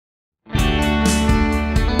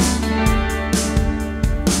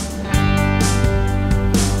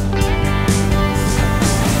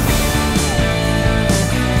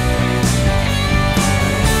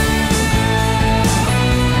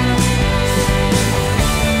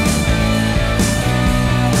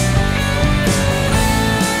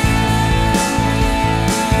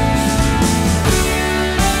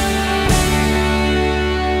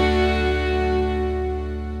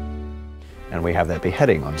have their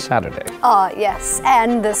beheading on Saturday. Ah, yes.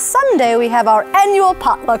 And this Sunday we have our annual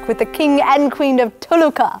potluck with the King and Queen of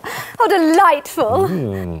Toluca. How delightful.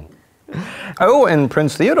 Oh, and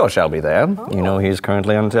Prince Theodore shall be there. Oh. You know he's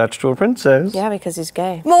currently unattached to a princess. Yeah, because he's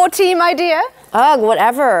gay. More tea, my dear? Ugh,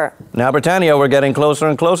 whatever. Now, Britannia, we're getting closer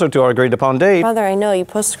and closer to our agreed-upon date. Mother, I know. You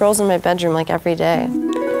post scrolls in my bedroom like every day.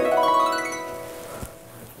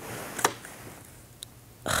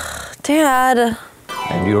 Dad.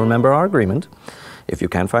 And you remember our agreement. If you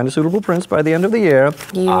can't find a suitable prince by the end of the year,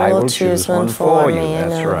 I will choose one for you.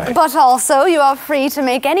 That's right. But also, you are free to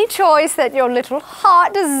make any choice that your little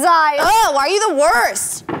heart desires. Oh, why are you the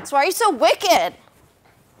worst? So why are you so wicked?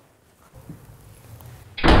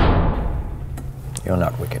 You're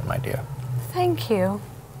not wicked, my dear. Thank you.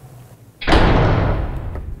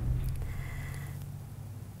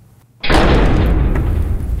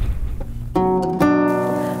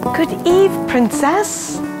 Good eve,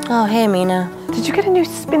 princess. Oh, hey, Mina. Did you get a new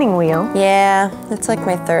spinning wheel? Yeah, it's like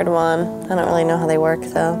my third one. I don't really know how they work,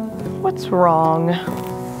 though. What's wrong?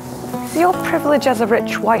 Is your privilege as a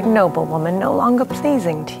rich white noblewoman no longer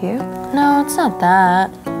pleasing to you? No, it's not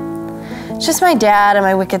that. It's just my dad and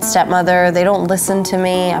my wicked stepmother. They don't listen to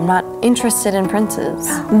me. I'm not interested in princes.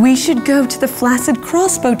 We should go to the Flaccid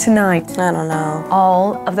Crossbow tonight. I don't know.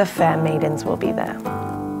 All of the fair maidens will be there.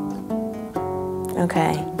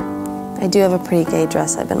 Okay. I do have a pretty gay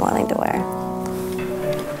dress I've been wanting to wear.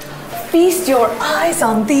 Feast your eyes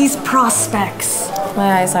on these prospects.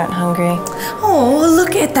 My eyes aren't hungry. Oh,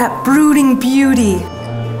 look at that brooding beauty.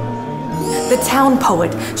 The town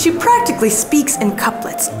poet. She practically speaks in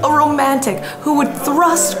couplets. A romantic who would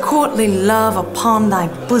thrust courtly love upon thy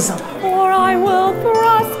bosom. For I will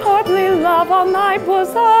thrust courtly love on thy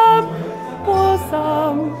bosom,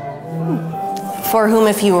 bosom. For whom,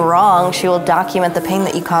 if you were wrong, she will document the pain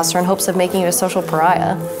that you caused her in hopes of making you a social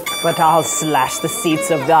pariah. But I'll slash the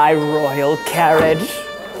seats of thy royal carriage.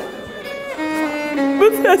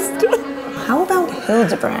 Bethesda. How about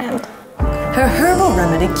Hildebrand? Her herbal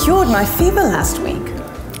remedy cured my fever last week.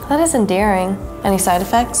 That is endearing. Any side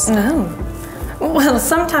effects? No. Well,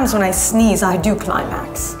 sometimes when I sneeze, I do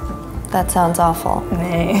climax. That sounds awful.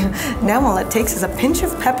 Nay. Now all it takes is a pinch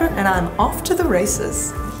of pepper and I'm off to the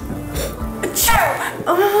races.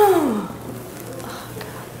 Oh.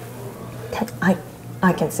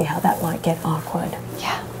 I can see how that might get awkward.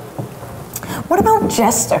 Yeah. What about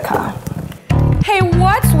Jessica? Hey,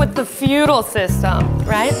 what's with the feudal system,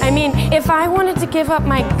 right? I mean, if I wanted to give up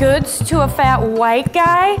my goods to a fat white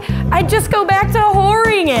guy, I'd just go back to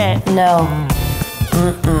whoring it. No.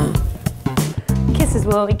 Kisses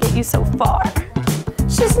will only get you so far.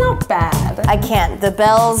 She's not bad. I can't. The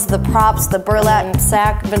bells, the props, the burlap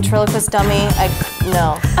sack, ventriloquist dummy,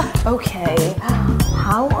 no. Okay,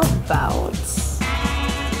 how about...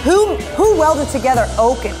 Who welded together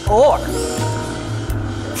oak and ore?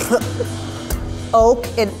 Oak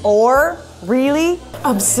and ore? Really?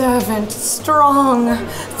 Observant, strong,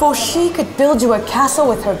 for she could build you a castle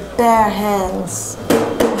with her bare hands.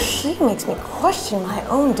 She makes me question my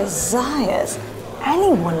own desires.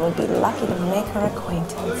 Anyone would be lucky to make her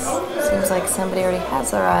acquaintance. Seems like somebody already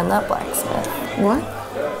has her eye on that blacksmith. What?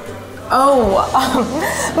 Oh,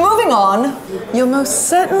 moving on. You'll most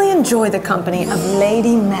certainly enjoy the company of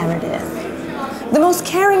Lady Meredith. The most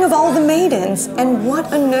caring of all the maidens, and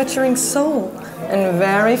what a nurturing soul. And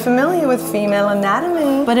very familiar with female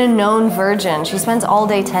anatomy. But a known virgin. She spends all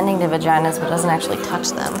day tending to vaginas but doesn't actually touch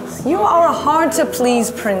them. You are a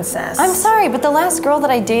hard-to-please princess. I'm sorry, but the last girl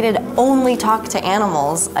that I dated only talked to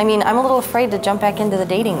animals. I mean, I'm a little afraid to jump back into the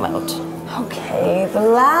dating mode. Okay, the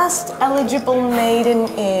last eligible maiden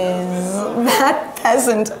is that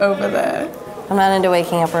peasant over there. I'm not into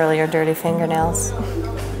waking up early or dirty fingernails.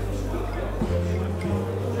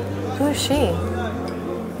 Who is she?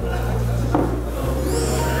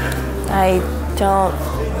 I don't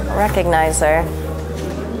recognize her.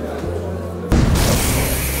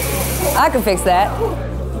 I can fix that.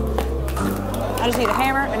 I just need a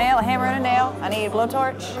hammer, a nail, a hammer, and a nail. I need a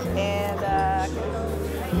blowtorch and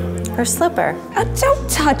her slipper. Don't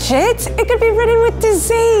touch it. It could be ridden with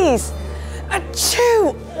disease.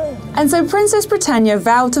 Achoo! And so Princess Britannia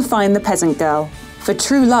vowed to find the peasant girl, for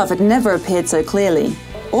true love had never appeared so clearly,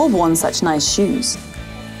 or worn such nice shoes.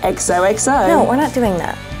 XOXO. No, we're not doing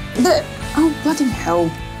that. Oh, bloody hell.